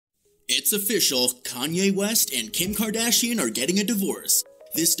It's official, Kanye West and Kim Kardashian are getting a divorce.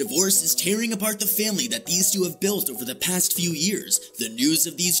 This divorce is tearing apart the family that these two have built over the past few years. The news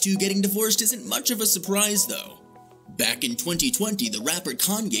of these two getting divorced isn't much of a surprise though. Back in 2020, the rapper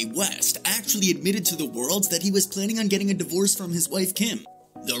Kanye West actually admitted to the world that he was planning on getting a divorce from his wife Kim.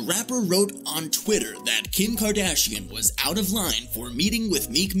 The rapper wrote on Twitter that Kim Kardashian was out of line for meeting with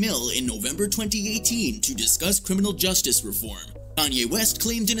Meek Mill in November 2018 to discuss criminal justice reform. Kanye West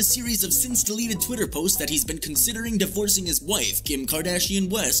claimed in a series of since-deleted Twitter posts that he's been considering divorcing his wife, Kim Kardashian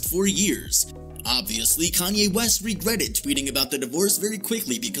West, for years. Obviously, Kanye West regretted tweeting about the divorce very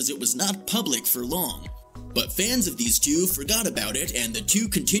quickly because it was not public for long. But fans of these two forgot about it, and the two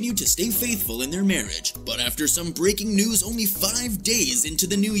continued to stay faithful in their marriage. But after some breaking news only 5 days into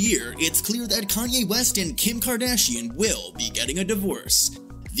the new year, it's clear that Kanye West and Kim Kardashian will be getting a divorce.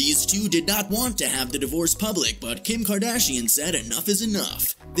 These two did not want to have the divorce public, but Kim Kardashian said enough is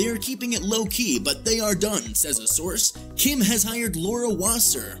enough. They are keeping it low-key, but they are done, says a source. Kim has hired Laura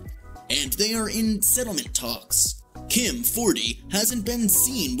Wasser, and they are in settlement talks. Kim, 40, hasn't been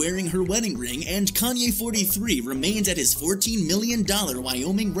seen wearing her wedding ring, and Kanye, 43, remains at his $14 million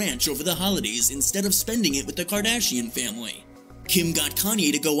Wyoming ranch over the holidays instead of spending it with the Kardashian family. Kim got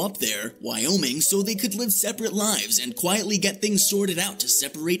Kanye to go up there, Wyoming, so they could live separate lives and quietly get things sorted out to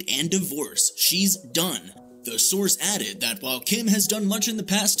separate and divorce. She's done. The source added that while Kim has done much in the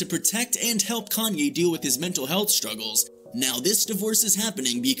past to protect and help Kanye deal with his mental health struggles, now this divorce is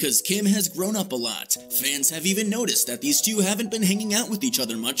happening because Kim has grown up a lot. Fans have even noticed that these two haven't been hanging out with each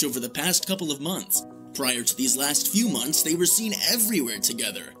other much over the past couple of months. Prior to these last few months, they were seen everywhere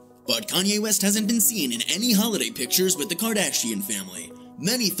together. But Kanye West hasn't been seen in any holiday pictures with the Kardashian family.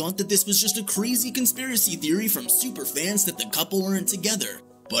 Many thought that this was just a crazy conspiracy theory from superfans that the couple weren't together.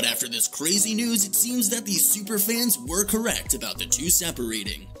 But after this crazy news, it seems that these superfans were correct about the two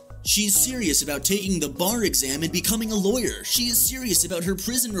separating. She's serious about taking the bar exam and becoming a lawyer. She is serious about her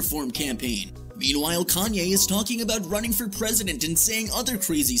prison reform campaign. Meanwhile, Kanye is talking about running for president and saying other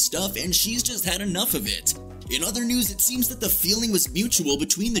crazy stuff, and she's just had enough of it. In other news, it seems that the feeling was mutual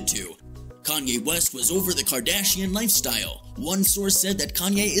between the two. Kanye West was over the Kardashian lifestyle. One source said that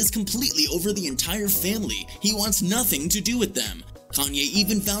Kanye is completely over the entire family. He wants nothing to do with them. Kanye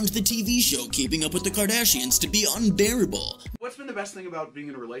even found the TV show Keeping Up with the Kardashians to be unbearable. What's been the best thing about being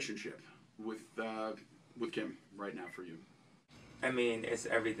in a relationship with Kim right now for you? I mean, it's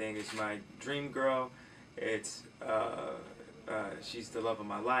everything. It's my dream girl. It's she's the love of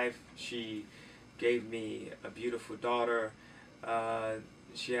my life. She gave me a beautiful daughter.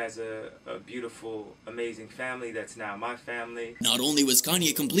 She has a beautiful, amazing family that's now my family. Not only was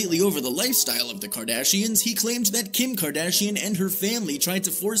Kanye completely over the lifestyle of the Kardashians, he claimed that Kim Kardashian and her family tried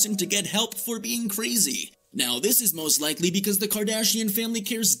to force him to get help for being crazy. Now, this is most likely because the Kardashian family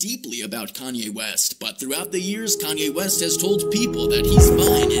cares deeply about Kanye West, but throughout the years, Kanye West has told people that he's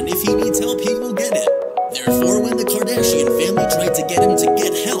fine, and if he needs help, he will get it. Therefore, when the Kardashian family tried to get him to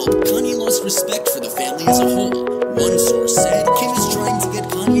get help, Kanye lost respect for the family as a whole. One source said Kim is trying to get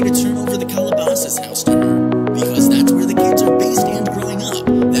Kanye to turn over the Calabasas house to her, because that's where the kids are based and growing up.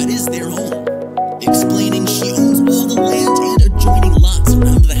 That is their home. Explaining she owns all the land and adjoining lots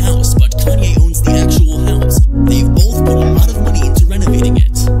around the house, but Kanye owns the actual house. They've both put a lot of money into renovating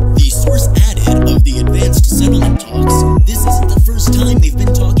it. The source added of the advanced settlement talks, this isn't the first time they've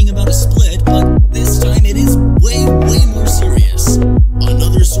been talking about a split, but this time it is way more serious.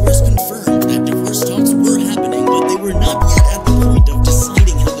 Another source confirmed that divorce talks were happening, but they were not yet